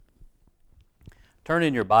Turn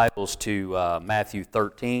in your Bibles to Matthew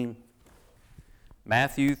 13.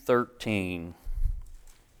 Matthew 13.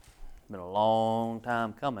 It's been a long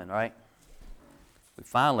time coming, right? We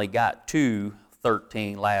finally got to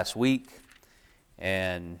 13 last week,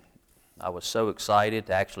 and I was so excited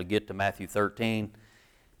to actually get to Matthew 13,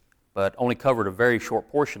 but only covered a very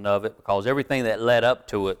short portion of it because everything that led up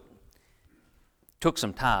to it took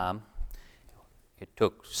some time. It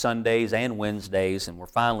took Sundays and Wednesdays, and we're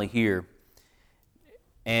finally here.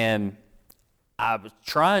 And I was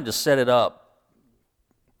trying to set it up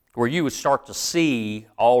where you would start to see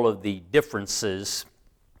all of the differences,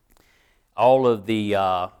 all of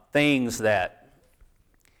the things that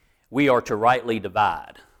we are to rightly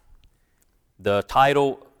divide. The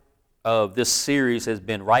title of this series has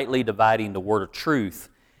been Rightly Dividing the Word of Truth,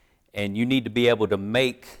 and you need to be able to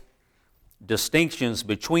make distinctions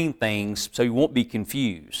between things so you won't be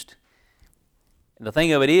confused. And the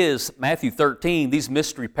thing of it is, Matthew 13, these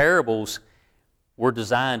mystery parables were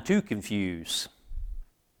designed to confuse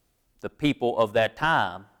the people of that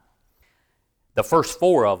time, the first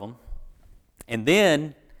four of them, and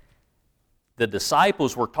then the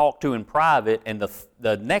disciples were talked to in private, and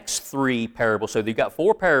the next three parables, so you've got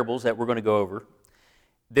four parables that we're going to go over,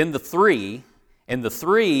 then the three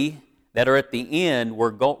that are at the end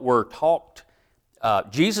were talked,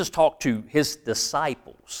 Jesus talked to his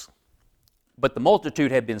disciples, but the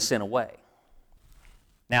multitude had been sent away.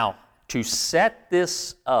 Now, to set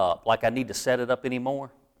this up, like I need to set it up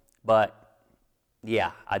anymore, but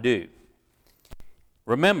yeah, I do.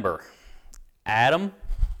 Remember, Adam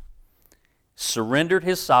surrendered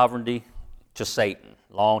his sovereignty to Satan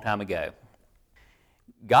a long time ago.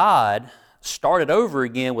 God started over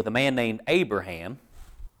again with a man named Abraham,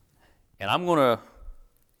 and I'm going to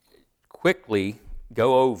quickly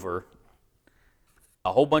go over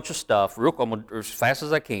a whole bunch of stuff, real quick, as fast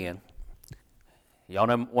as I can. Y'all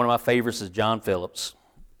know one of my favorites is John Phillips.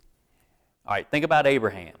 All right, think about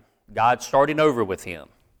Abraham. God starting over with him.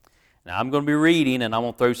 Now, I'm going to be reading, and I'm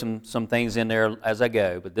going to throw some things in there as I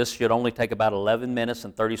go, but this should only take about 11 minutes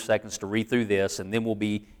and 30 seconds to read through this, and then we'll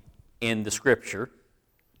be in the Scripture.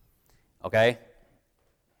 Okay?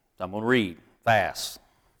 So I'm going to read fast.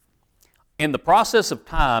 In the process of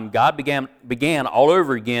time, God began all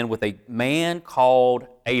over again with a man called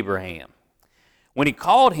Abraham. When he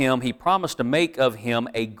called him, he promised to make of him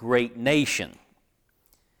a great nation.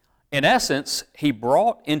 In essence, he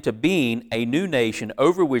brought into being a new nation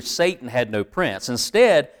over which Satan had no prince.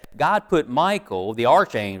 Instead, God put Michael, the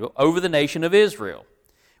archangel, over the nation of Israel,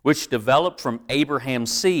 which developed from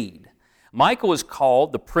Abraham's seed. Michael is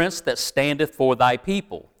called the prince that standeth for thy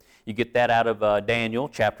people. You get that out of Daniel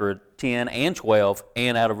chapter 10 and 12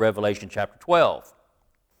 and out of Revelation chapter 12.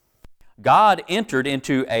 God entered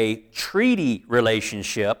into a treaty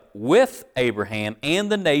relationship with Abraham,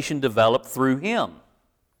 and the nation developed through him.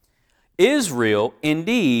 Israel,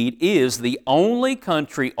 indeed, is the only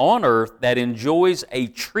country on earth that enjoys a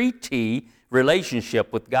treaty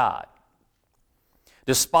relationship with God.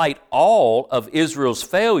 Despite all of Israel's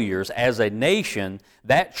failures as a nation,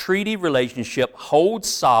 that treaty relationship holds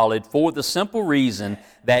solid for the simple reason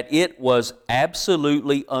that it was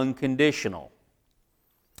absolutely unconditional.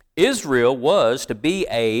 Israel was to be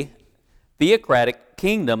a theocratic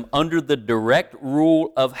kingdom under the direct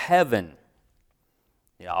rule of heaven.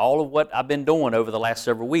 Yeah, all of what I've been doing over the last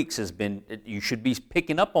several weeks has been, you should be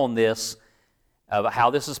picking up on this, how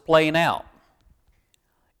this is playing out.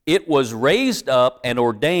 It was raised up and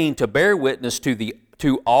ordained to bear witness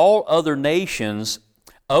to all other nations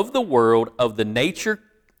of the world of the nature,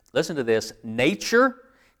 listen to this, nature,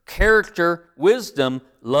 character, wisdom,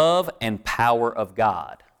 love, and power of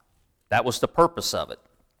God. That was the purpose of it.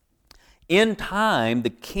 In time, the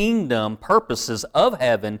kingdom purposes of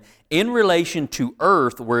heaven in relation to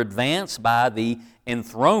earth were advanced by the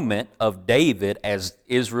enthronement of David as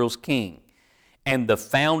Israel's king, and the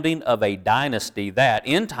founding of a dynasty that,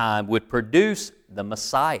 in time, would produce the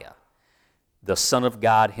Messiah, the Son of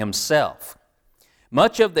God himself.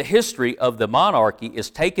 Much of the history of the monarchy is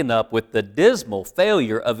taken up with the dismal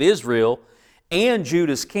failure of Israel and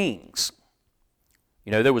Judah's kings.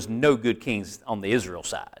 You know, there was no good kings on the Israel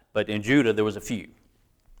side, but in Judah there was a few.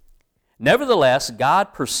 Nevertheless,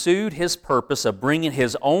 God pursued his purpose of bringing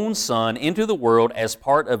his own son into the world as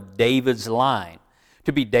part of David's line,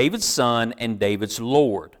 to be David's son and David's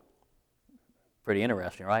Lord. Pretty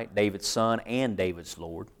interesting, right? David's son and David's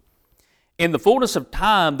Lord. In the fullness of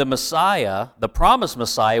time, the Messiah, the promised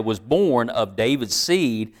Messiah, was born of David's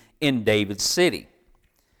seed in David's city.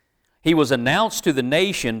 He was announced to the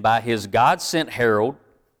nation by his God-sent herald,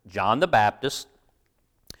 John the Baptist,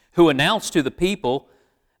 who announced to the people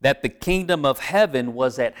that the kingdom of heaven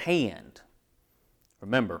was at hand.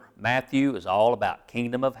 Remember, Matthew is all about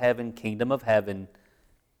kingdom of heaven, kingdom of heaven.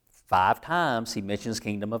 5 times he mentions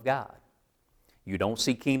kingdom of God. You don't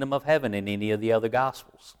see kingdom of heaven in any of the other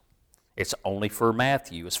Gospels. It's only for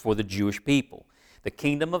Matthew. It's for the Jewish people. The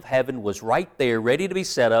kingdom of heaven was right there, ready to be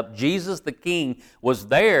set up. Jesus the King was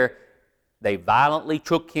there. They violently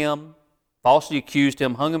took him, falsely accused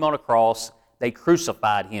him, hung him on a cross. They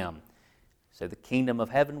crucified him. So the kingdom of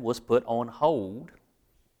heaven was put on hold.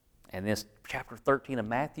 And this chapter 13 of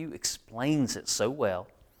Matthew explains it so well.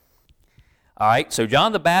 All right, so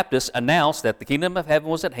John the Baptist announced that the kingdom of heaven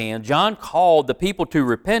was at hand. John called the people to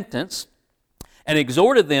repentance and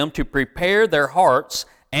exhorted them to prepare their hearts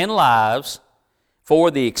and lives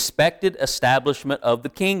for the expected establishment of the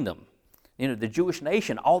kingdom. You know, the Jewish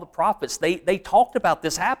nation, all the prophets, they talked about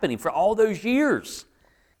this happening for all those years.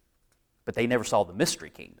 But they never saw the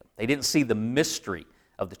mystery kingdom. They didn't see the mystery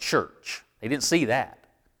of the church. They didn't see that.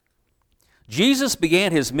 Jesus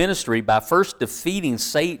began his ministry by first defeating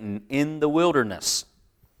Satan in the wilderness.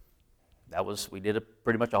 We did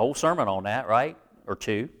pretty much a whole sermon on that, right? Or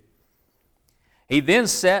 2. He then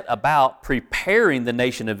set about preparing the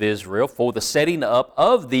nation of Israel for the setting up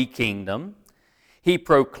of the kingdom. He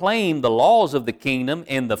proclaimed the laws of the kingdom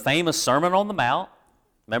in the famous Sermon on the Mount.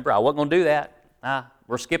 Remember, I wasn't going to do that.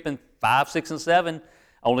 We're skipping 5, 6, and 7,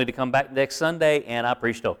 only to come back next Sunday, and I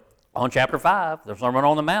preached on chapter 5, the Sermon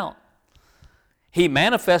on the Mount. He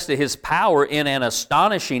manifested his power in an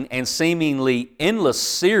astonishing and seemingly endless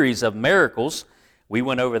series of miracles. We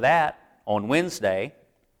went over that on Wednesday.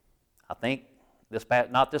 I think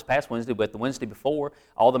not this past Wednesday, but the Wednesday before.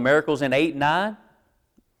 All the miracles in 8 and 9.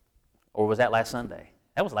 Or was that last Sunday?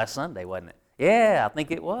 That was last Sunday, wasn't it? Yeah, I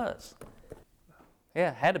think it was. Yeah,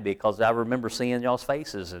 it had to be, because I remember seeing y'all's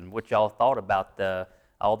faces and what y'all thought about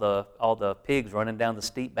all the pigs running down the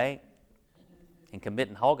steep bank and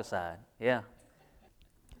committing homicide. Yeah.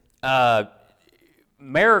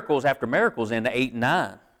 Miracles after miracles into 8 and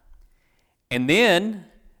 9. And then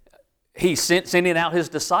he sending out his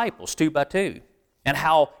disciples 2 by 2. And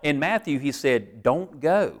how in Matthew he said, don't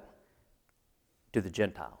go to the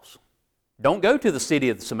Gentiles. Don't go to the city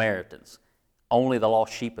of the Samaritans. Only the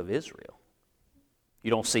lost sheep of Israel.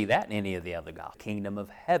 You don't see that in any of the other gospels. The kingdom of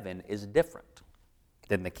heaven is different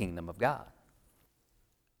than the kingdom of God.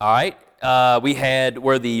 All right, we had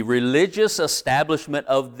where the religious establishment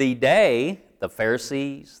of the day, the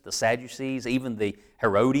Pharisees, the Sadducees, even the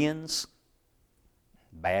Herodians,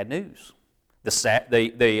 bad news.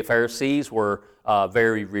 The Pharisees were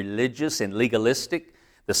very religious and legalistic.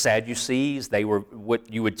 The Sadducees, they were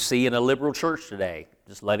what you would see in a liberal church today,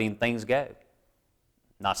 just letting things go,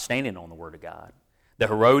 not standing on the Word of God. The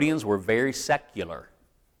Herodians were very secular,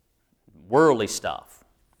 worldly stuff.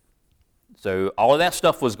 So all of that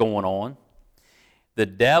stuff was going on. The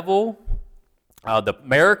devil, the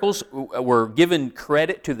miracles were given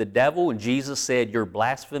credit to the devil, and Jesus said, you're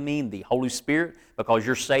blaspheming the Holy Spirit because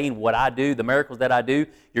you're saying what I do, the miracles that I do,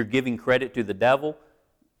 you're giving credit to the devil.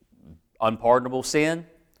 Unpardonable sin.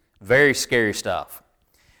 Very scary stuff.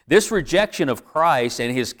 This rejection of Christ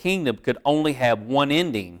and his kingdom could only have one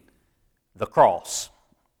ending, the cross.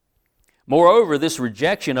 Moreover, this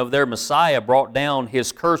rejection of their Messiah brought down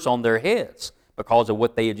his curse on their heads because of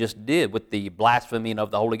what they had just did with the blaspheming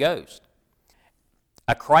of the Holy Ghost.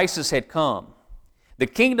 A crisis had come. The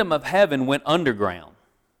kingdom of heaven went underground.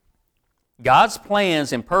 God's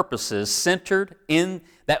plans and purposes centered in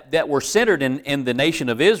that were centered in the nation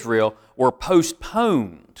of Israel were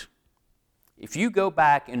postponed. If you go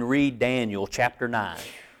back and read Daniel chapter 9,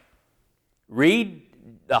 read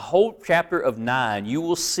the whole chapter of 9, you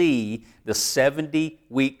will see the 70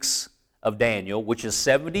 weeks of Daniel, which is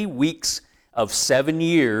 70 weeks of 7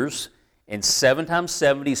 years, and 7 times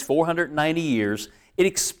 70 is 490 years. It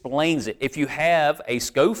explains it. If you have a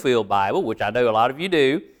Scofield Bible, which I know a lot of you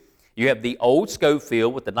do, you have the old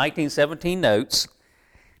Scofield with the 1917 notes.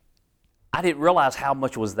 I didn't realize how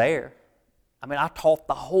much was there. I mean, I taught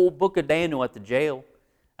the whole book of Daniel at the jail.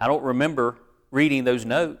 I don't remember reading those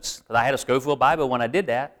notes, because I had a Scofield Bible when I did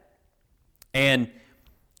that. And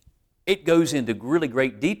it goes into really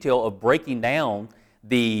great detail of breaking down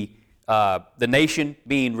the nation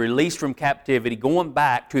being released from captivity, going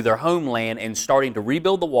back to their homeland and starting to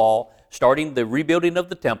rebuild the wall, starting the rebuilding of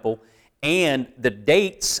the temple, and the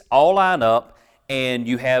dates all line up, and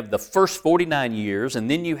you have the first 49 years,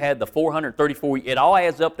 and then you had the 434, it all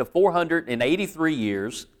adds up to 483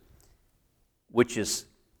 years, which is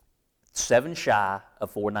 7 shy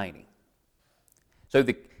of 490.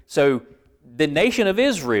 So the nation of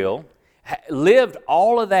Israel lived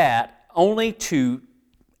all of that only to,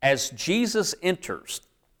 as Jesus enters,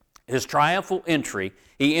 his triumphal entry,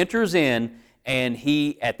 he enters in, and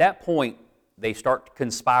at that point, they start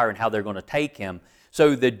conspiring how they're going to take him.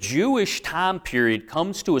 So the Jewish time period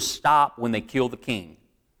comes to a stop when they kill the king.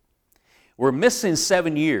 We're missing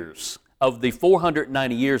 7 years of the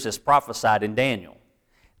 490 years as prophesied in Daniel.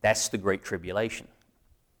 That's the Great Tribulation.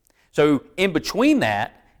 So in between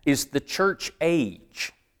that is the church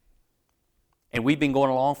age. And we've been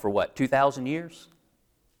going along for what, 2,000 years?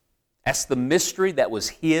 That's the mystery that was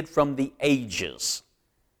hid from the ages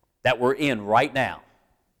that we're in right now.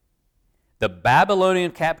 The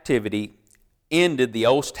Babylonian captivity ended the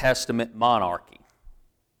Old Testament monarchy.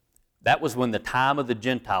 That was when the time of the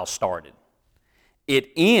Gentiles started. It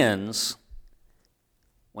ends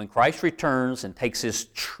when Christ returns and takes his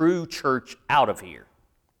true church out of here.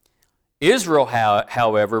 Israel,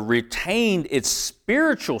 however, retained its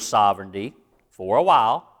spiritual sovereignty for a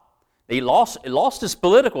while. It lost its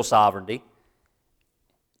political sovereignty.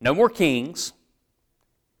 No more kings.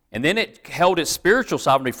 And then it held its spiritual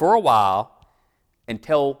sovereignty for a while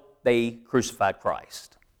until they crucified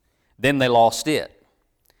Christ. Then they lost it.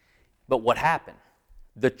 But what happened?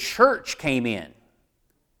 The church came in.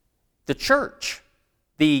 The church,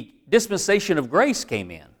 the dispensation of grace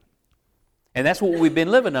came in. And that's what we've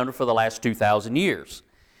been living under for the last 2,000 years.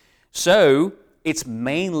 So it's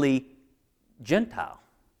mainly Gentile.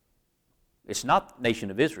 It's not the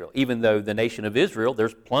nation of Israel, even though the nation of Israel,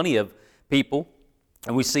 there's plenty of people,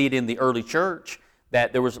 and we see it in the early church,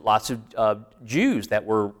 that there was lots of Jews that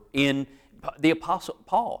were in the Apostle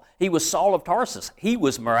Paul. He was Saul of Tarsus. He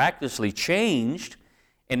was miraculously changed,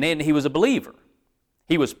 and then he was a believer.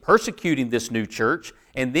 He was persecuting this new church,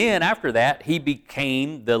 and then after that, he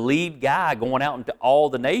became the lead guy going out into all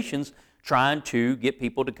the nations trying to get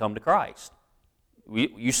people to come to Christ.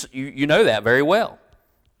 You know that very well.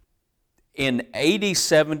 In AD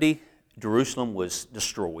 70, Jerusalem was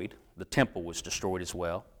destroyed. The temple was destroyed as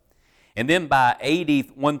well. And then by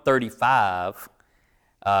AD 135,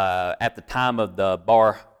 at the time of the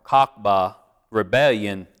Bar Kokhba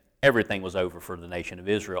rebellion, everything was over for the nation of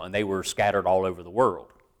Israel, and they were scattered all over the world.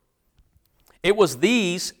 It was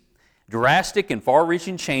these drastic and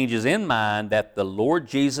far-reaching changes in mind that the Lord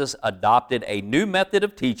Jesus adopted a new method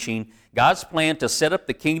of teaching. God's plan to set up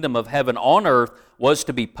the kingdom of heaven on earth was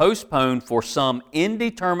to be postponed for some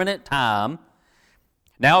indeterminate time,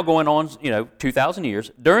 now going on, 2,000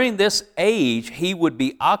 years. During this age, he would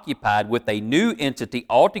be occupied with a new entity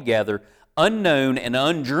altogether unknown and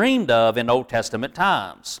undreamed of in Old Testament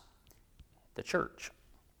times, the church.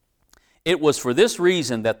 It was for this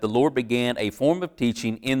reason that the Lord began a form of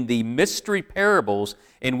teaching in the mystery parables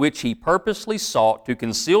in which he purposely sought to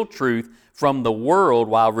conceal truth from the world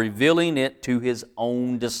while revealing it to his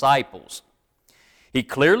own disciples. He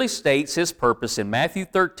clearly states his purpose in Matthew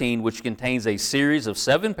 13, which contains a series of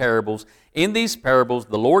 7 parables. In these parables,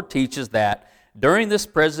 the Lord teaches that during this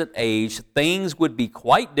present age, things would be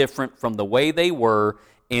quite different from the way they were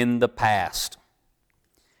in the past.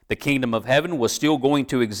 The kingdom of heaven was still going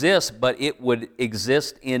to exist, but it would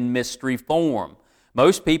exist in mystery form.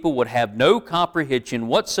 Most people would have no comprehension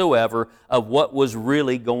whatsoever of what was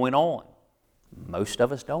really going on. Most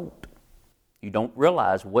of us don't. You don't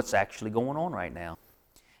realize what's actually going on right now.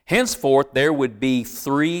 Henceforth, there would be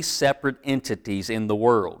 3 separate entities in the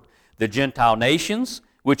world. The Gentile nations,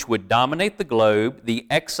 which would dominate the globe, the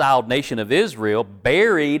exiled nation of Israel,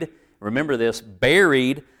 buried, remember this,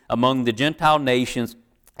 buried among the Gentile nations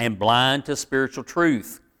and blind to spiritual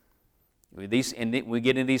truth. And we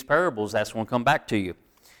get into these parables, that's when we come back to you.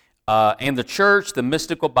 And the church, the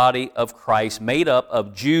mystical body of Christ, made up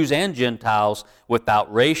of Jews and Gentiles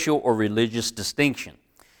without racial or religious distinction.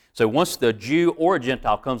 So once the Jew or a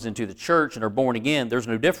Gentile comes into the church and are born again, there's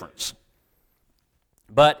no difference.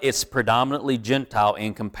 But it's predominantly Gentile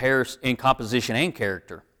in composition and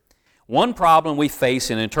character. One problem we face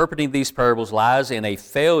in interpreting these parables lies in a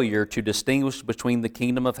failure to distinguish between the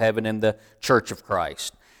kingdom of heaven and the church of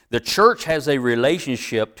Christ. The church has a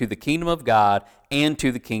relationship to the kingdom of God and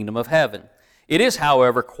to the kingdom of heaven. It is,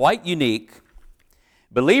 however, quite unique.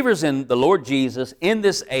 Believers in the Lord Jesus in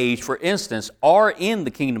this age, for instance, are in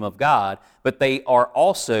the kingdom of God, but they are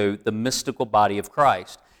also the mystical body of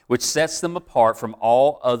Christ, which sets them apart from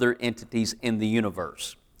all other entities in the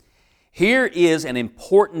universe. Here is an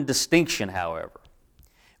important distinction, however.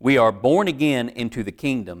 We are born again into the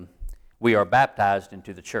kingdom. We are baptized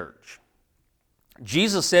into the church.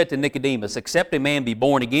 Jesus said to Nicodemus, "Except a man be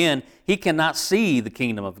born again, he cannot see the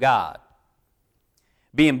kingdom of God."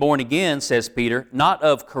 Being born again, says Peter, not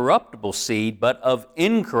of corruptible seed, but of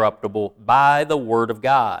incorruptible by the word of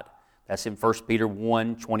God. That's in 1 Peter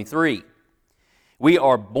 1:23. We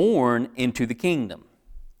are born into the kingdom.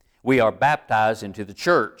 we are baptized into the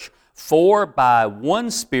church. For by one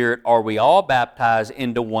Spirit are we all baptized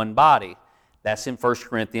into one body. That's in 1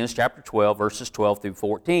 Corinthians chapter 12, verses 12 through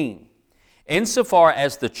 14. Insofar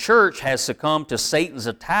as the church has succumbed to Satan's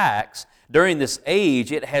attacks during this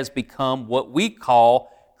age, it has become what we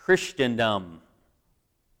call Christendom,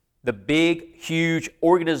 the big, huge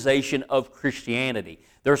organization of Christianity.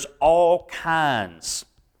 There's all kinds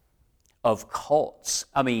of cults,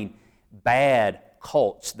 bad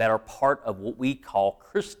cults that are part of what we call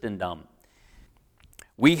Christendom.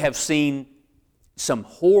 We have seen some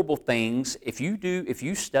horrible things. If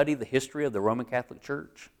you study the history of the Roman Catholic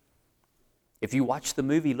Church, if you watch the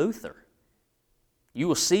movie Luther, you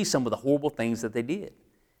will see some of the horrible things that they did.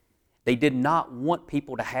 They did not want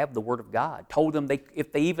people to have the Word of God. Told them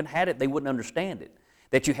if they even had it, they wouldn't understand it.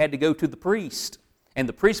 That you had to go to the priest, and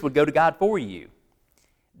the priest would go to God for you.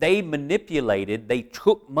 They manipulated, they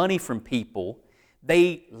took money from people,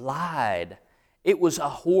 they lied. It was a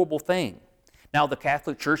horrible thing. Now, the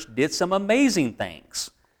Catholic Church did some amazing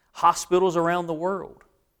things. Hospitals around the world,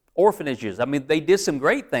 orphanages. They did some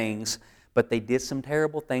great things, but they did some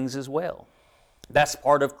terrible things as well. That's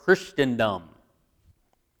part of Christendom.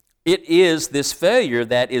 It is this failure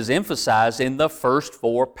that is emphasized in the first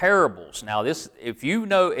 4 parables. Now, if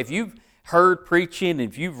you've heard preaching,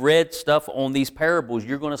 if you've read stuff on these parables,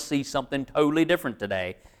 you're going to see something totally different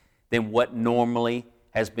today than what normally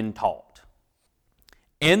has been taught.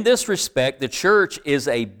 In this respect, the church is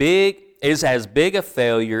as big a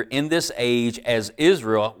failure in this age as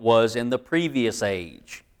Israel was in the previous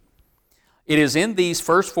age. It is in these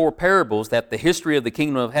first 4 parables that the history of the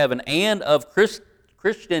kingdom of heaven and of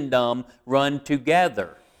Christendom run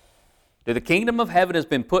together. The kingdom of heaven has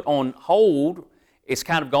been put on hold. It's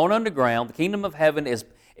kind of gone underground. The kingdom of heaven is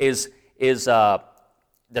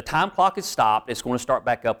the time clock is stopped. It's going to start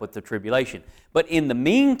back up with the tribulation. But in the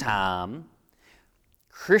meantime,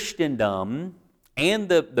 Christendom and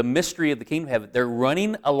the mystery of the kingdom of heaven, they're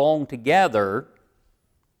running along together.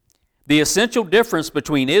 The essential difference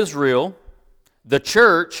between Israel, the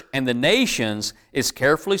church, and the nations is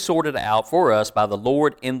carefully sorted out for us by the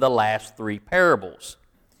Lord in the last 3 parables.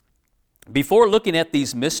 Before looking at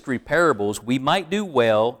these mystery parables, we might do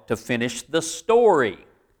well to finish the story.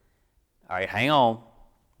 All right, hang on.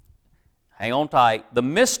 Hang on tight. The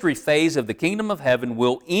mystery phase of the kingdom of heaven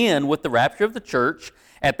will end with the rapture of the church.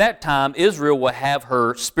 At that time, Israel will have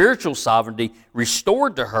her spiritual sovereignty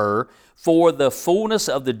restored to her, for the fullness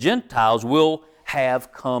of the Gentiles will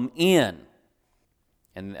have come in.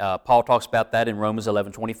 And Paul talks about that in Romans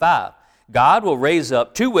 11:25. God will raise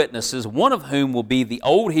up 2 witnesses, one of whom will be the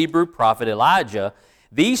old Hebrew prophet Elijah.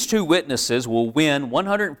 These 2 witnesses will win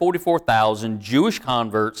 144,000 Jewish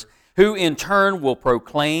converts, who in turn will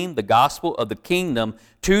proclaim the gospel of the kingdom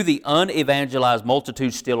to the unevangelized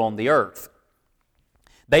multitude still on the earth.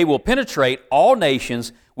 They will penetrate all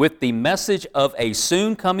nations with the message of a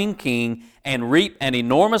soon coming king and reap an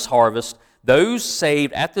enormous harvest. Those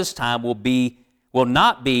saved at this time will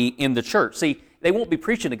not be in the church. See, they won't be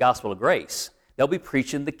preaching the gospel of grace. They'll be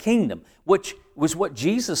preaching the kingdom, which was what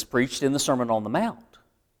Jesus preached in the Sermon on the Mount.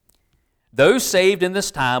 Those saved in this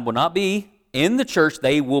time will not be in the church,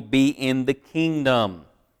 they will be in the kingdom.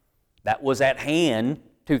 That was at hand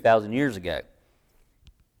 2,000 years ago.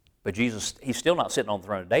 But Jesus, he's still not sitting on the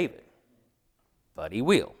throne of David. But he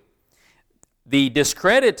will. The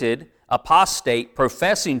discredited, apostate,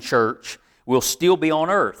 professing church will still be on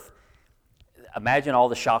earth. Imagine all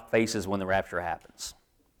the shocked faces when the rapture happens.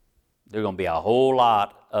 There are going to be a whole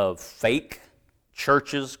lot of fake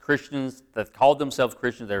churches, Christians that call themselves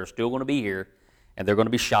Christians that are still going to be here, and they're going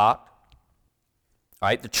to be shocked. All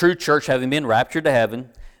right, the true church having been raptured to heaven,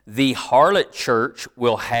 the harlot church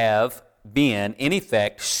will have been, in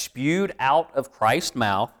effect, spewed out of Christ's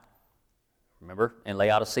mouth. Remember in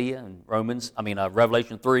Laodicea and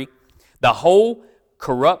Revelation 3. The whole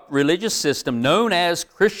corrupt religious system known as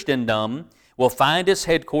Christendom will find its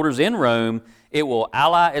headquarters in Rome. It will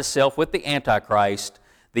ally itself with the Antichrist,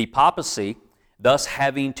 the papacy, thus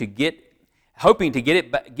hoping to get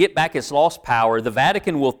back its lost power. The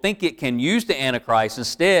Vatican will think it can use the Antichrist.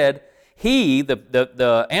 Instead,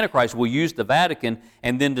 the Antichrist will use the Vatican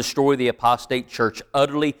and then destroy the apostate church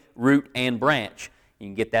utterly, root and branch. You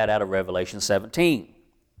can get that out of Revelation 17.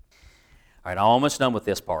 All right, I'm almost done with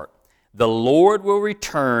this part. The Lord will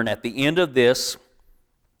return at the end of this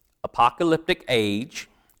apocalyptic age,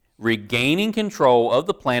 regaining control of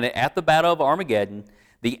the planet at the Battle of Armageddon.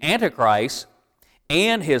 The Antichrist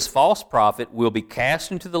and his false prophet will be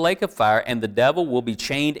cast into the lake of fire, and the devil will be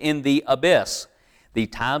chained in the abyss. The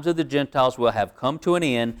times of the Gentiles will have come to an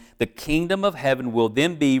end. The kingdom of heaven will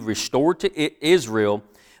then be restored to Israel.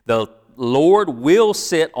 The Lord will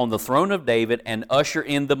sit on the throne of David and usher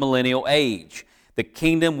in the millennial age. The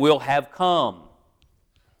kingdom will have come.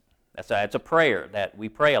 That's a prayer that we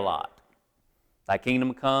pray a lot. Thy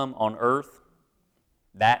kingdom come on earth.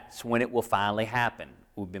 That's when it will finally happen.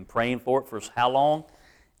 We've been praying for it for how long?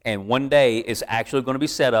 And one day it's actually going to be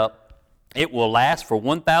set up. It will last for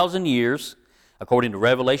 1,000 years. According to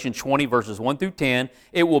Revelation 20, verses 1 through 10,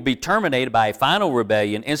 it will be terminated by a final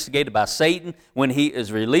rebellion instigated by Satan when he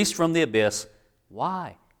is released from the abyss.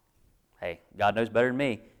 Why? Hey, God knows better than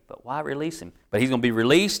me, but why release him? But he's going to be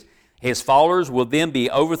released. His followers will then be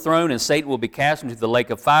overthrown, and Satan will be cast into the lake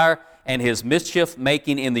of fire, and his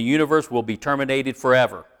mischief-making in the universe will be terminated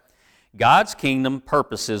forever. God's kingdom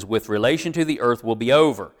purposes with relation to the earth will be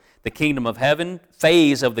over. The kingdom of heaven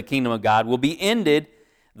phase of the kingdom of God will be ended.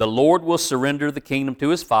 The Lord will surrender the kingdom to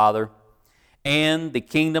his Father, and the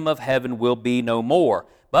kingdom of heaven will be no more.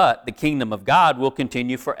 But the kingdom of God will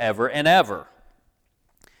continue forever and ever.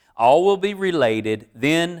 All will be related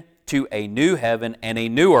then to a new heaven and a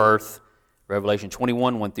new earth. Revelation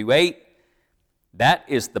 21, 1 through 8. That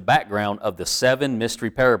is the background of the 7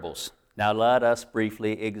 mystery parables. Now let us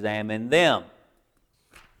briefly examine them.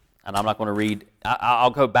 And I'm not going to read, I'll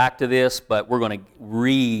go back to this, but we're going to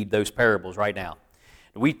read those parables right now.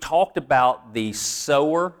 We talked about the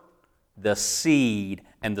sower, the seed,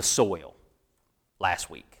 and the soil last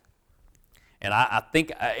week. And I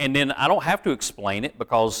think, and then I don't have to explain it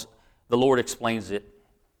because the Lord explains it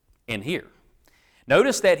in here.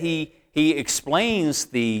 Notice that he explains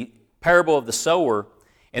the parable of the sower,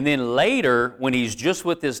 and then later, when he's just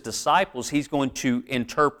with his disciples, he's going to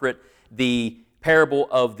interpret the parable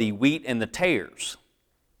of the wheat and the tares.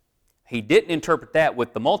 He didn't interpret that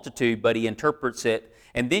with the multitude, but he interprets it,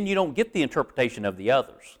 and then you don't get the interpretation of the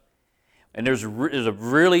others. And there's a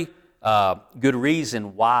really good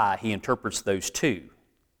reason why he interprets those two.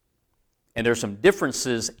 And there's some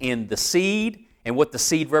differences in the seed and what the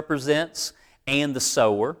seed represents and the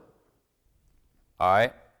sower. All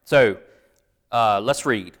right, so let's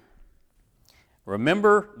read.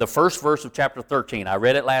 Remember the first verse of chapter 13. I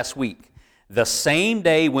read it last week. The same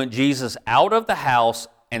day went Jesus out of the house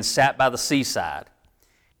and sat by the seaside.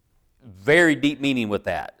 Very deep meaning with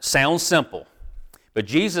that. Sounds simple. But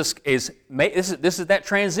Jesus this is that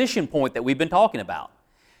transition point that we've been talking about.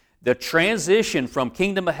 The transition from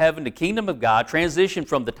kingdom of heaven to kingdom of God, transition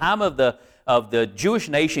from the time of the Jewish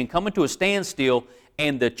nation coming to a standstill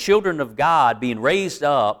and the children of God being raised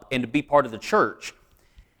up and to be part of the church.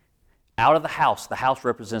 Out of the house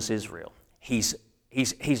represents Israel. He's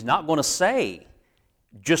not going to say,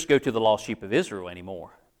 just go to the lost sheep of Israel anymore.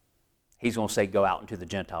 He's going to say, go out into the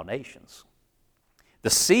Gentile nations.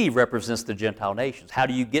 The sea represents the Gentile nations. How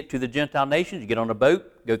do you get to the Gentile nations? You get on a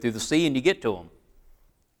boat, go through the sea, and you get to them.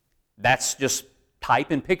 That's just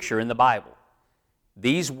type and picture in the Bible.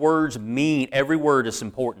 These words mean, every word is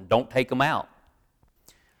important. Don't take them out.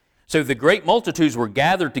 So the great multitudes were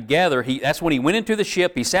gathered together. That's when he went into the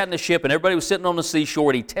ship. He sat in the ship, and everybody was sitting on the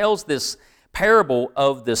seashore. And he tells this parable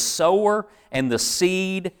of the sower and the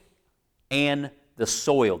seed and the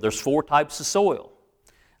soil. There's 4 types of soil.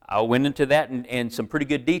 I went into that in some pretty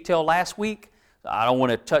good detail last week. I don't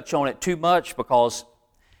want to touch on it too much because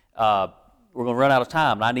we're going to run out of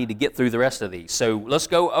time, and I need to get through the rest of these. So let's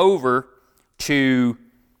go over to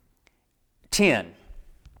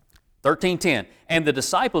 13:10. And the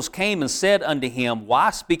disciples came and said unto him, Why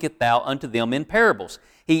speakest thou unto them in parables?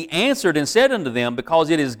 He answered and said unto them, Because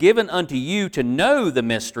it is given unto you to know the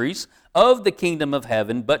mysteries of the kingdom of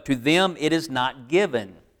heaven, but to them it is not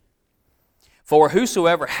given. For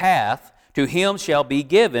whosoever hath, to him shall be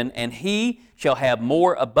given, and he shall have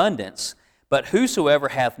more abundance. But whosoever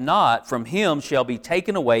hath not, from him shall be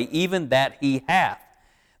taken away even that he hath.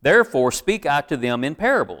 Therefore speak I to them in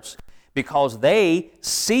parables, because they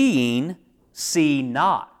seeing see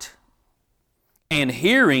not, and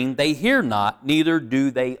hearing they hear not, neither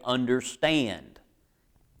do they understand.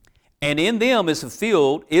 And in them is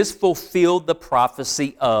fulfilled the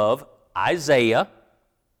prophecy of Isaiah,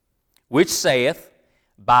 which saith,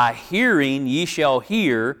 By hearing ye shall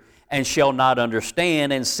hear, and shall not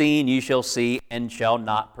understand, and seeing ye shall see, and shall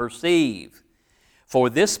not perceive. For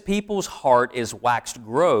this people's heart is waxed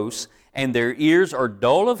gross, and their ears are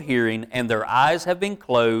dull of hearing, and their eyes have been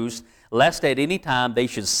closed, lest at any time they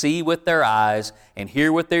should see with their eyes, and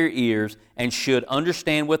hear with their ears, and should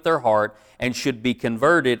understand with their heart, and should be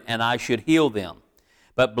converted, and I should heal them.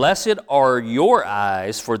 But blessed are your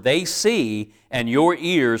eyes, for they see, and your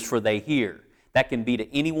ears, for they hear. That can be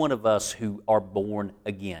to any one of us who are born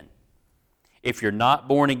again. If you're not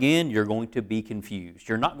born again, you're going to be confused.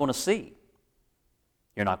 You're not going to see.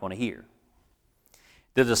 You're not going to hear.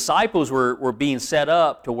 The disciples were being set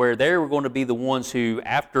up to where they were going to be the ones who,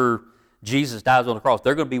 after Jesus dies on the cross,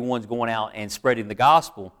 they're going to be ones going out and spreading the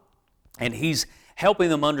gospel. And he's helping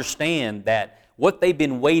them understand that what they've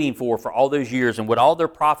been waiting for all those years and what all their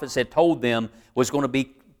prophets had told them was going to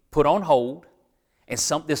be put on hold, and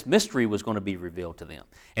this mystery was going to be revealed to them.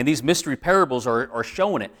 And these mystery parables are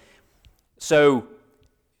showing it. So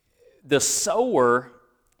the sower,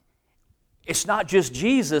 it's not just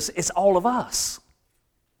Jesus, it's all of us.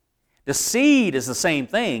 The seed is the same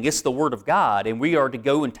thing. It's the Word of God, and we are to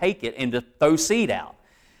go and take it and to throw seed out.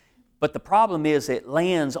 But the problem is it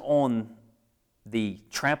lands on the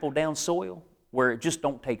trampled down soil where it just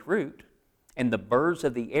don't take root, and the birds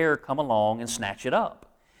of the air come along and snatch it up.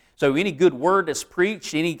 So any good word that's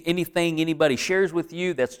preached, anything anybody shares with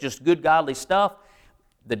you that's just good godly stuff,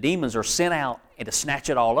 the demons are sent out and to snatch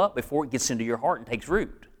it all up before it gets into your heart and takes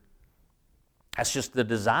root. That's just the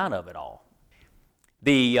design of it all.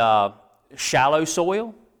 The shallow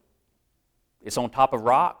soil, it's on top of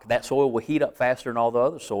rock. That soil will heat up faster than all the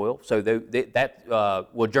other soil, so that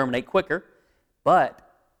will germinate quicker. But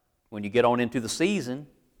when you get on into the season,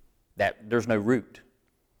 there's no root.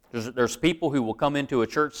 There's people who will come into a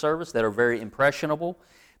church service that are very impressionable.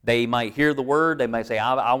 They might hear the word. They might say,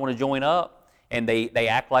 I want to join up. And they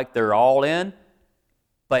act like they're all in,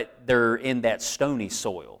 but they're in that stony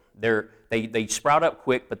soil. They sprout up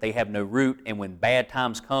quick, but they have no root. And when bad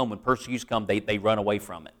times come, when persecutions come, they run away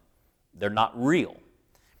from it. They're not real.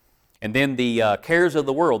 And then the cares of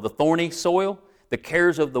the world, the thorny soil, the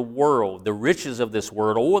cares of the world, the riches of this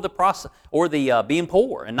world, or the being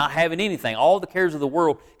poor and not having anything. All the cares of the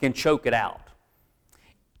world can choke it out.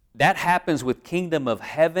 That happens with kingdom of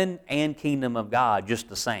heaven and kingdom of God just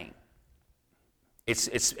the same.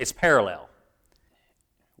 It's parallel.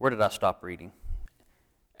 Where did I stop reading?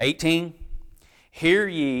 18. Hear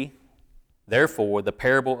ye, therefore, the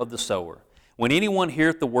parable of the sower. When anyone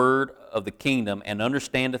heareth the word of the kingdom and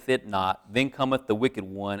understandeth it not, then cometh the wicked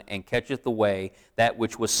one and catcheth away that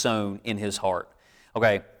which was sown in his heart.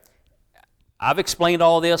 Okay, I've explained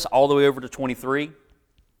all this all the way over to 23.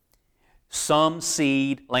 Some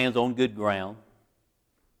seed lands on good ground,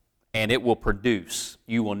 and it will produce.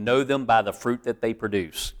 You will know them by the fruit that they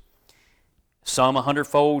produce. Some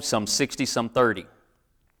 100-fold, some 60, some 30.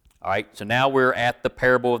 All right, so now we're at the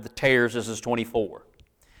parable of the tares. This is 24.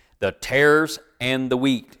 The tares and the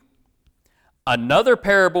wheat. Another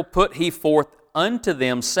parable put he forth unto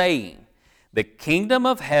them, saying, The kingdom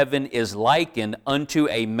of heaven is likened unto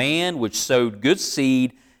a man which sowed good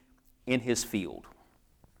seed in his field.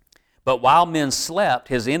 But while men slept,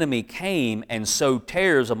 his enemy came and sowed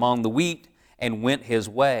tares among the wheat and went his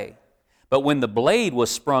way. But when the blade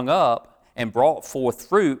was sprung up and brought forth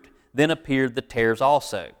fruit, then appeared the tares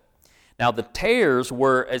also. Now the tares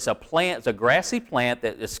it's a plant, it's a grassy plant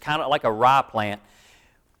that it's kind of like a rye plant.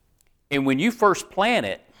 And when you first plant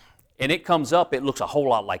it and it comes up, it looks a whole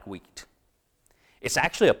lot like wheat. It's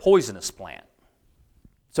actually a poisonous plant.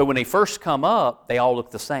 So when they first come up, they all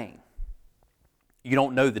look the same. You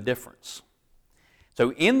don't know the difference.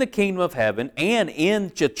 So in the kingdom of heaven and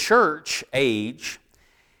in the church age,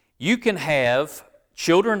 you can have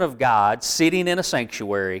children of God sitting in a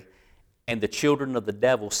sanctuary and the children of the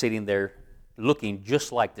devil sitting there looking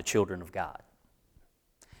just like the children of God.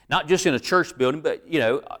 Not just in a church building, but,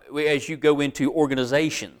 as you go into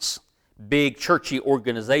organizations, big churchy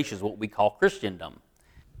organizations, what we call Christendom.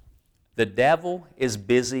 The devil is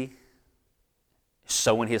busy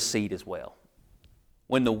sowing his seed as well.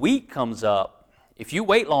 When the wheat comes up, if you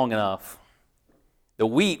wait long enough, the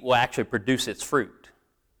wheat will actually produce its fruit.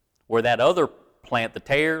 Where that other plant, the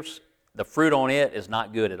tares, the fruit on it is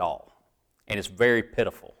not good at all. And it's very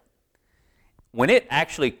pitiful. When it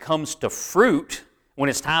actually comes to fruit, when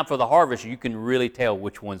it's time for the harvest, you can really tell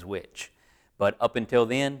which one's which. But up until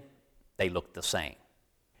then, they look the same.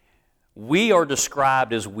 We are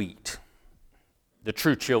described as wheat. The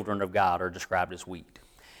true children of God are described as wheat.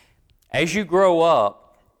 As you grow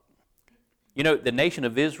up, the nation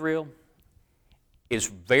of Israel is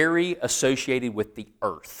very associated with the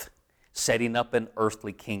earth, setting up an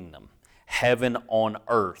earthly kingdom, heaven on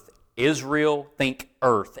earth. Israel, think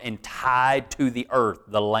earth, and tied to the earth,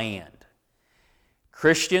 the land.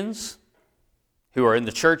 Christians who are in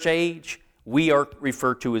the church age, we are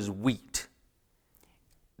referred to as wheat.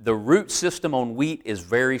 The root system on wheat is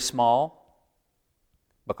very small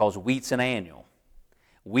because wheat's an annual.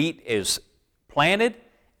 Wheat is planted,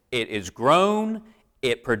 it is grown,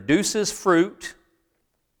 it produces fruit,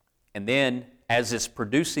 and then as it's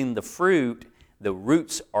producing the fruit, the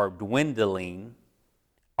roots are dwindling.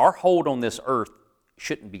 Our hold on this earth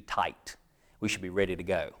shouldn't be tight. We should be ready to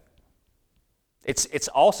go. It's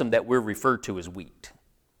awesome that we're referred to as wheat.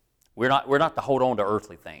 We're not to hold on to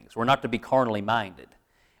earthly things. We're not to be carnally minded.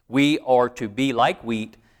 We are to be like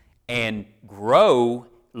wheat and grow,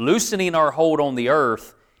 loosening our hold on the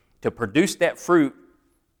earth to produce that fruit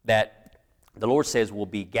that the Lord says will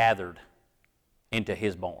be gathered into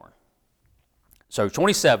His barn. So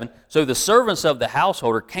 27, so the servants of the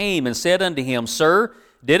householder came and said unto him, Sir,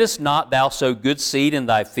 didst not thou sow good seed in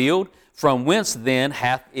thy field? From whence then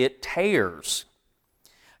hath it tares?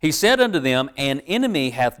 He said unto them, An enemy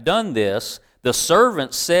hath done this. The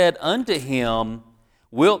servant said unto him,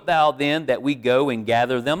 Wilt thou then that we go and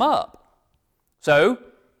gather them up? So,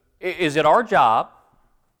 is it our job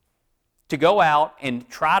to go out and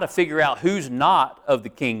try to figure out who's not of the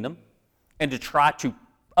kingdom and to try to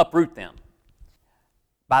uproot them?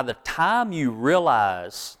 By the time you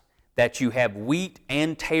realize that you have wheat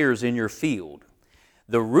and tares in your field,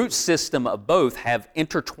 the root system of both have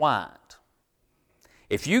intertwined.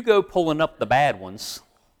 If you go pulling up the bad ones,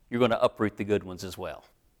 you're going to uproot the good ones as well.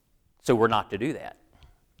 So we're not to do that.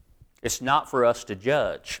 It's not for us to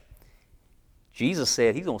judge. Jesus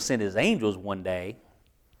said He's going to send His angels one day,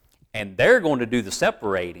 and they're going to do the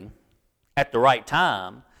separating at the right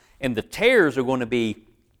time, and the tares are going to be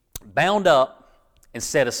bound up and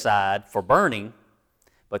set aside for burning,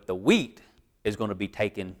 but the wheat is going to be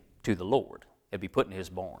taken to the Lord. It'll be put in His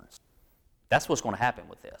barns. That's what's going to happen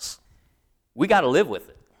with this. We got to live with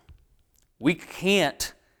it. We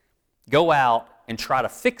can't go out and try to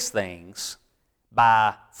fix things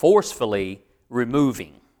by forcefully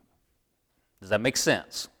removing. Does that make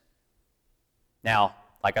sense? Now,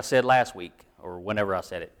 like I said last week, or whenever I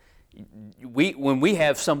said it, when we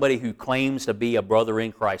have somebody who claims to be a brother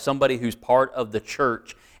in Christ, somebody who's part of the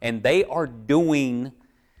church, and they are doing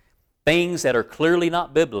things that are clearly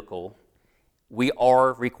not biblical, we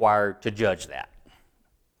are required to judge that.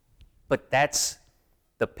 But that's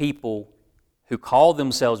the people who call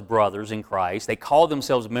themselves brothers in Christ. They call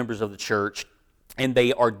themselves members of the church, and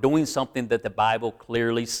they are doing something that the Bible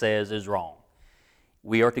clearly says is wrong.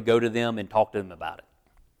 We are to go to them and talk to them about it.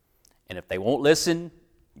 And if they won't listen,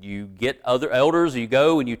 you get other elders, you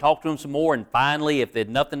go and you talk to them some more, and finally, if there's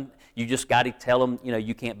nothing, you just got to tell them,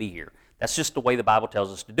 you can't be here. That's just the way the Bible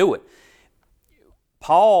tells us to do it.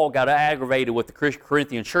 Paul got aggravated with the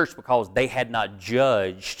Corinthian church because they had not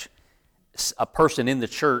judged a person in the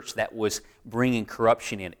church that was bringing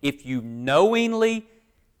corruption in. If you knowingly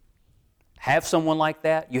have someone like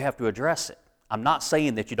that, you have to address it. I'm not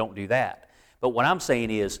saying that you don't do that. But what I'm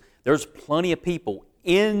saying is there's plenty of people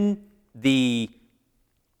in the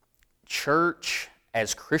church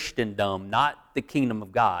as Christendom, not the kingdom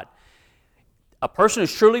of God. A person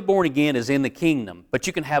who's truly born again is in the kingdom, but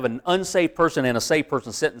you can have an unsaved person and a saved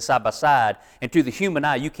person sitting side by side, and to the human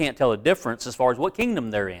eye, you can't tell a difference as far as what kingdom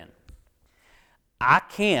they're in. I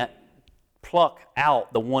can't pluck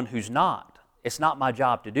out the one who's not. It's not my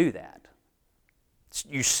job to do that.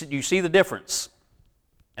 You see the difference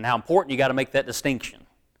and how important you got to make that distinction.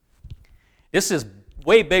 This is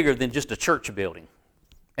way bigger than just a church building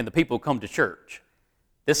and the people who come to church.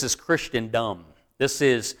 This is Christendom. This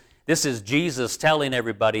is Jesus telling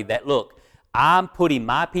everybody that, look, I'm putting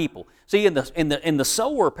my people. See, in the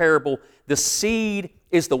sower parable, the seed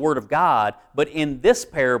is the word of God, but in this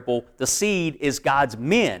parable, the seed is God's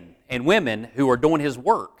men and women who are doing His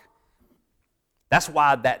work. That's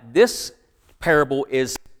why this parable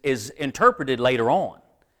is interpreted later on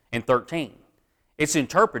in 13. It's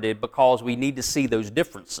interpreted because we need to see those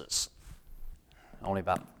differences. Only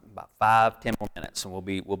about 5-10 more minutes, and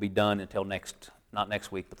we'll be done until not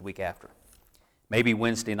next week, but the week after. Maybe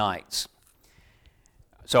Wednesday nights.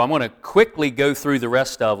 So I'm going to quickly go through the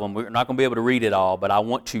rest of them. We're not going to be able to read it all, but I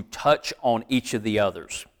want to touch on each of the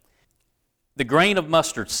others. The grain of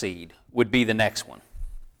mustard seed would be the next one.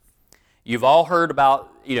 You've all heard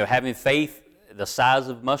about, having faith the size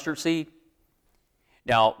of mustard seed.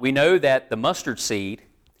 Now, we know that the mustard seed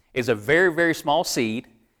is a very, very small seed,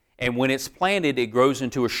 and when it's planted, it grows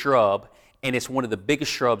into a shrub, and it's one of the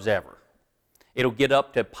biggest shrubs ever. It'll get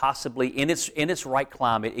up to possibly, in its right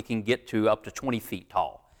climate, it can get to up to 20 feet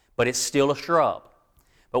tall, but it's still a shrub.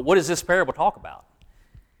 But what does this parable talk about?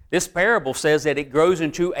 This parable says that it grows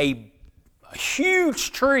into a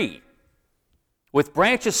huge tree with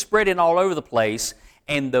branches spreading all over the place,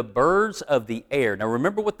 and the birds of the air. Now,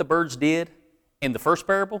 remember what the birds did in the first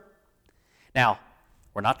parable? Now,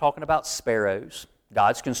 we're not talking about sparrows.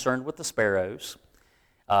 God's concerned with the sparrows.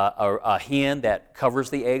 A hen that covers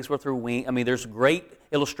the eggs with her wing. I mean, there's great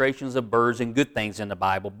illustrations of birds and good things in the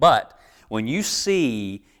Bible, but when you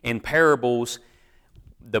see in parables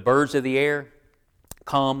the birds of the air,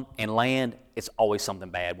 come and land, it's always something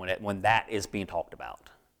bad when that is being talked about.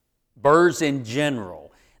 Birds in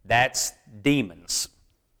general, that's demons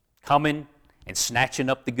coming and snatching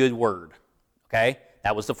up the good word. Okay?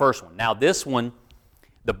 That was the first one. Now this one,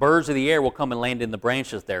 the birds of the air will come and land in the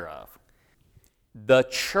branches thereof. The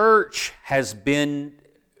church has been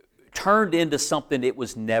turned into something it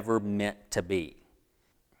was never meant to be.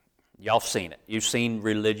 Y'all have seen it. You've seen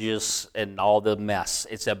religious and all the mess.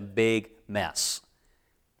 It's a big mess.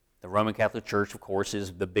 The Roman Catholic Church, of course,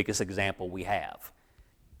 is the biggest example we have.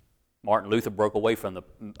 Martin Luther broke away from the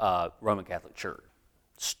Roman Catholic Church.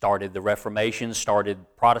 Started the Reformation, started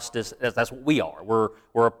Protestants. That's what we are.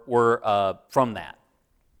 We're from that.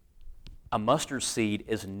 A mustard seed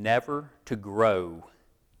is never to grow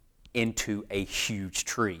into a huge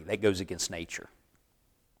tree. That goes against nature.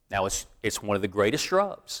 Now, it's one of the greatest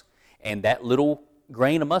shrubs. And that little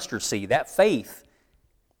grain of mustard seed, that faith,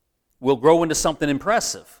 will grow into something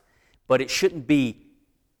impressive. But it shouldn't be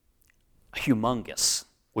humongous,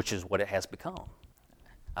 which is what it has become.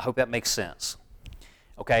 I hope that makes sense.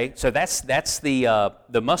 Okay, so that's the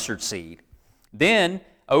mustard seed. Then,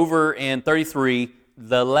 over in 33,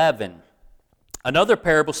 the leaven. Another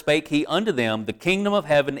parable spake he unto them, the kingdom of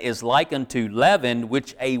heaven is like unto leaven,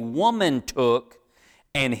 which a woman took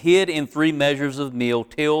and hid in 3 measures of meal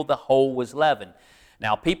till the whole was leavened.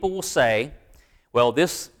 Now, people will say, well,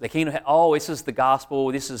 this is the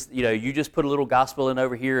gospel. This is, you just put a little gospel in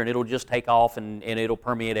over here and it'll just take off and it'll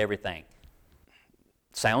permeate everything.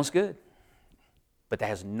 Sounds good, but that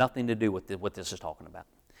has nothing to do with what this is talking about.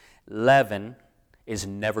 Leaven is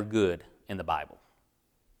never good in the Bible.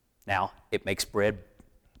 Now, it makes bread,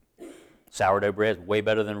 sourdough bread is way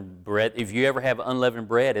better than bread. If you ever have unleavened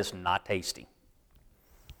bread, it's not tasty.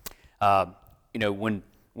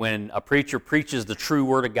 When a preacher preaches the true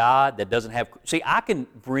Word of God that doesn't have... See, I can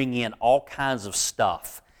bring in all kinds of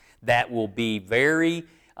stuff that will be very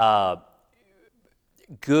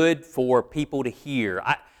good for people to hear.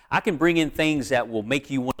 I can bring in things that will make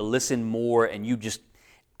you want to listen more, and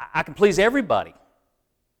I can please everybody.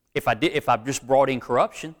 If I just brought in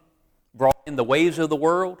corruption, brought in the ways of the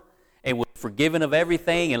world, and was forgiven of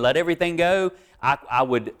everything and let everything go, I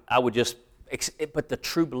would just... But the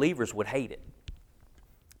true believers would hate it.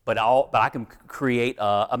 But I can create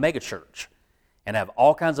a mega church and have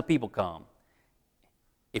all kinds of people come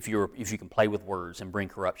if you can play with words and bring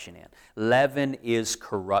corruption in. Leaven is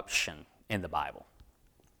corruption in the Bible.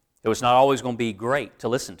 So it's not always going to be great to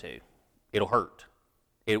listen to. It'll hurt.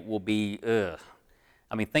 It will be,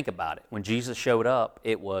 think about it. When Jesus showed up,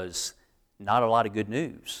 it was not a lot of good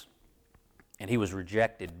news. And he was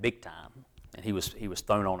rejected big time. And he was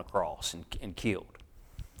thrown on a cross and killed.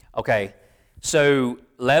 Okay, so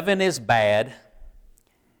leaven is bad.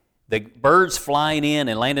 The birds flying in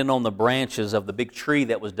and landing on the branches of the big tree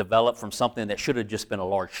that was developed from something that should have just been a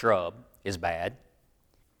large shrub is bad.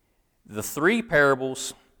 The 3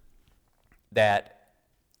 parables that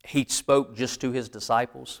he spoke just to his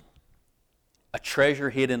disciples, a treasure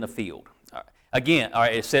hid in the field. Again, all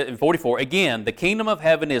right, it said in 44, again, the kingdom of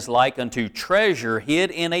heaven is like unto treasure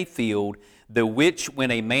hid in a field, the which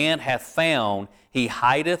when a man hath found, he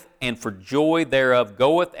hideth, and for joy thereof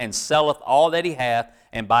goeth and selleth all that he hath,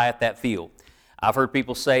 and buyeth that field. I've heard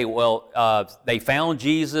people say, well, they found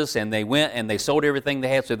Jesus, and they went and they sold everything they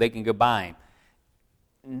had so they can go buy him.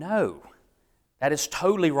 No, that is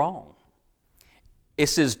totally wrong. It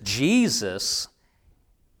says Jesus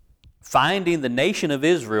finding the nation of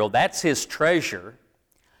Israel, that's his treasure.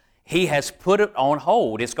 He has put it on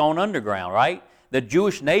hold. It's gone underground, right? The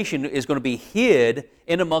Jewish nation is going to be hid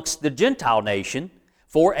in amongst the Gentile nation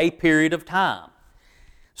for a period of time.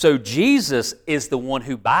 So Jesus is the one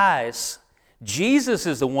who buys. Jesus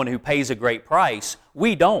is the one who pays a great price.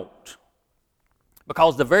 We don't.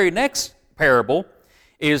 Because the very next parable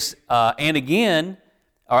is, again,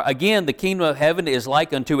 the kingdom of heaven is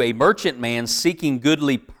like unto a merchant man seeking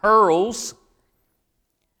goodly pearls,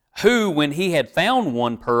 who, when he had found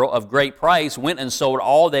one pearl of great price, went and sold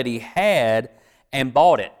all that he had and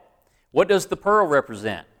bought it. What does the pearl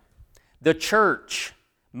represent? The church,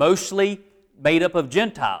 mostly made up of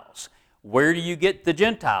Gentiles. Where do you get the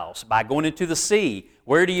Gentiles? By going into the sea.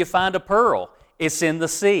 Where do you find a pearl? It's in the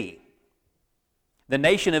sea. The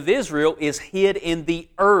nation of Israel is hid in the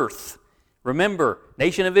earth. Remember,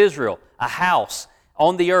 nation of Israel, a house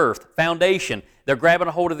on the earth, foundation. They're grabbing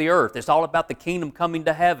a hold of the earth. It's all about the kingdom coming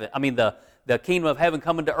to heaven. The kingdom of heaven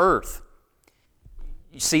coming to earth.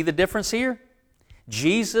 You see the difference here?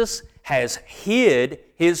 Jesus has hid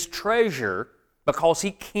his treasure because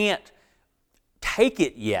he can't take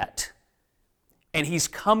it yet. And he's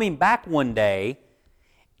coming back one day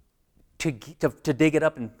to dig it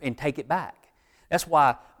up and take it back. That's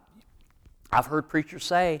why I've heard preachers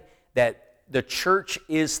say that the church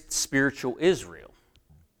is spiritual Israel.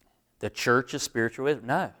 The church is spiritual Israel.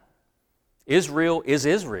 No. Israel is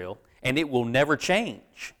Israel, and it will never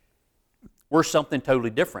change. We're something totally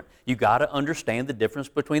different. You got to understand the difference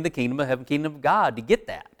between the kingdom of heaven and kingdom of God to get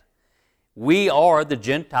that. We are the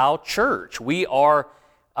Gentile church. We are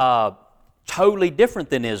totally different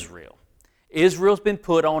than Israel. Israel's been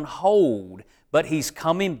put on hold, but he's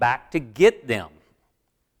coming back to get them.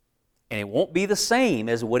 And it won't be the same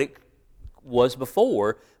as what it was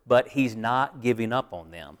before, but he's not giving up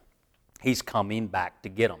on them. He's coming back to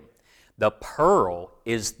get them. The pearl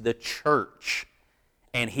is the church.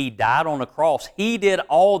 And he died on the cross. He did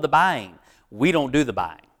all the buying. We don't do the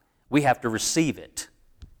buying. We have to receive it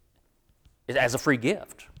as a free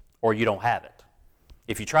gift, or you don't have it.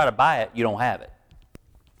 If you try to buy it, you don't have it.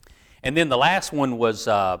 And then the last one was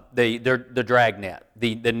the drag net.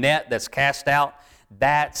 The net that's cast out,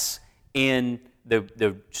 that's in the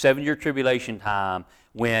 7-year tribulation time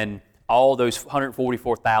when all those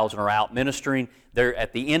 144,000 are out ministering. They're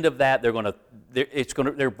at the end of that.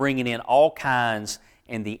 They're bringing in all kinds,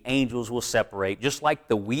 and the angels will separate, just like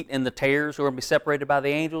the wheat and the tares are going to be separated by the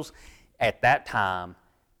angels. At that time,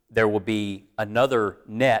 there will be another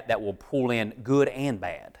net that will pull in good and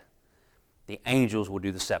bad. The angels will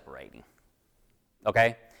do the separating.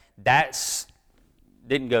 Okay,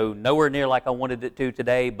 didn't go nowhere near like I wanted it to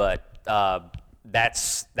today, but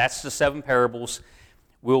that's the 7 parables.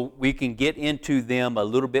 We can get into them a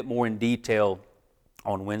little bit more in detail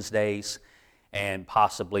on Wednesdays and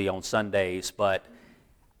possibly on Sundays. But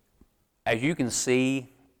as you can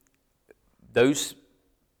see, those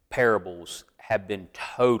parables have been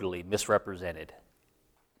totally misrepresented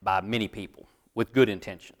by many people with good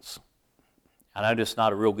intentions. I know it's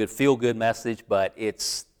not a real good feel-good message, but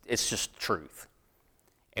it's just truth.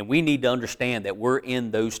 And we need to understand that we're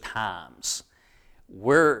in those times.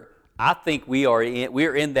 I think we're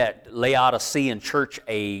in that Laodicean church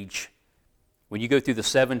age. When you go through the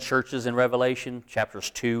 7 churches in Revelation, chapters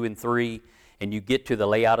 2 and 3, and you get to the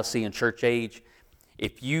Laodicean church age,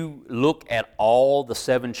 if you look at all the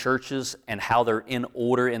 7 churches and how they're in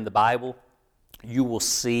order in the Bible, you will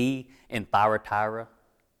see in Thyatira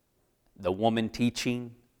the woman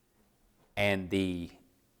teaching and the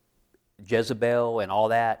Jezebel and all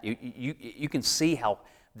that. You can see how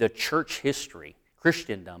the church history,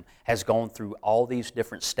 Christendom, has gone through all these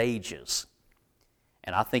different stages.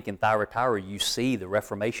 And I think in Thyatira you see the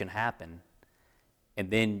Reformation happen, and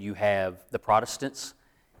then you have the Protestants,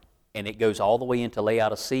 and it goes all the way into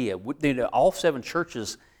Laodicea. All 7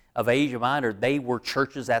 churches of Asia Minor, they were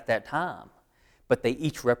churches at that time, but they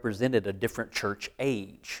each represented a different church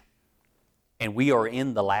age. And we are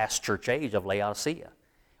in the last church age of Laodicea.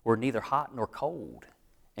 We're neither hot nor cold,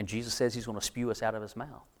 and Jesus says he's going to spew us out of his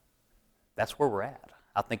mouth. That's where we're at.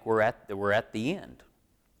 I think we're at the end.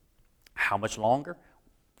 How much longer?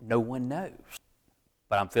 No one knows.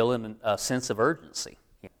 But I'm feeling a sense of urgency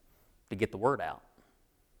to get the word out.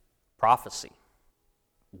 Prophecy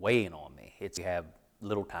weighing on me. We have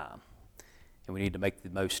little time, and we need to make the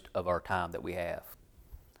most of our time that we have.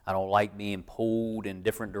 I don't like being pulled in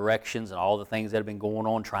different directions and all the things that have been going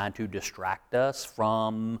on trying to distract us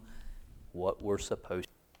from what we're supposed to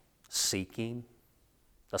be seeking.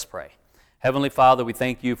 Let's pray. Heavenly Father, we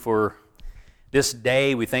thank you for this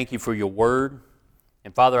day. We thank you for your word.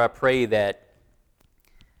 And Father, I pray that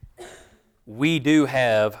we do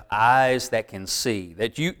have eyes that can see,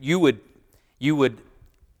 that you would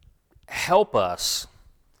help us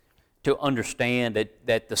to understand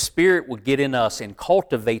that the Spirit will get in us and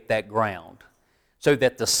cultivate that ground so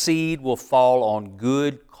that the seed will fall on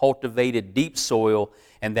good, cultivated, deep soil,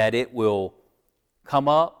 and that it will come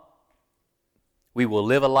up. We will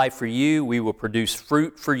live a life for you. We will produce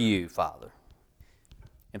fruit for you, Father.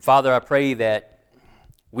 And Father, I pray that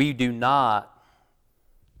we do not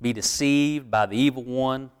be deceived by the evil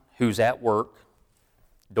one who's at work,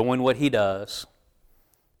 doing what he does.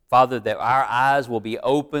 Father, that our eyes will be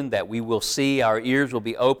open, that we will see, our ears will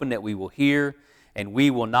be open, that we will hear, and we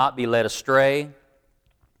will not be led astray.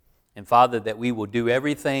 And Father, that we will do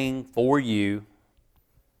everything for you,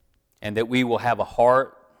 and that we will have a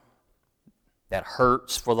heart that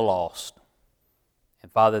hurts for the lost.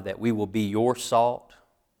 And Father, that we will be your salt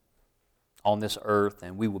on this earth,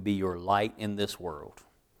 and we will be your light in this world.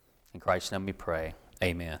 In Christ's name we pray.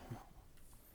 Amen.